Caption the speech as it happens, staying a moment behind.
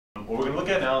what we're going to look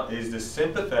at now is the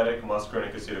sympathetic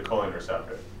muscarinic acetylcholine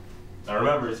receptor. Now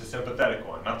remember, it's the sympathetic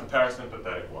one, not the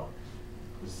parasympathetic one.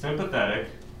 The sympathetic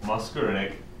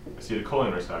muscarinic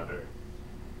acetylcholine receptor.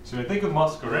 So when you think of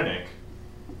muscarinic,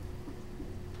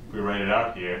 if we write it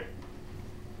out here,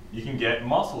 you can get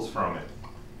muscles from it.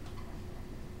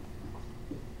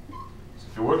 So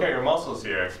if you work out your muscles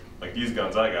here, like these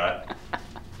guns I got,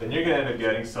 then you're going to end up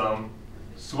getting some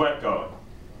sweat going.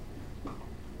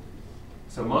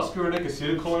 So muscarinic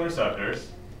acetylcholine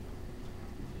receptors,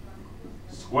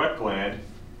 sweat gland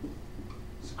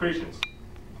secretions.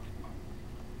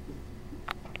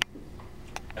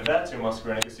 And that's your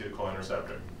muscarinic acetylcholine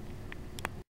receptor.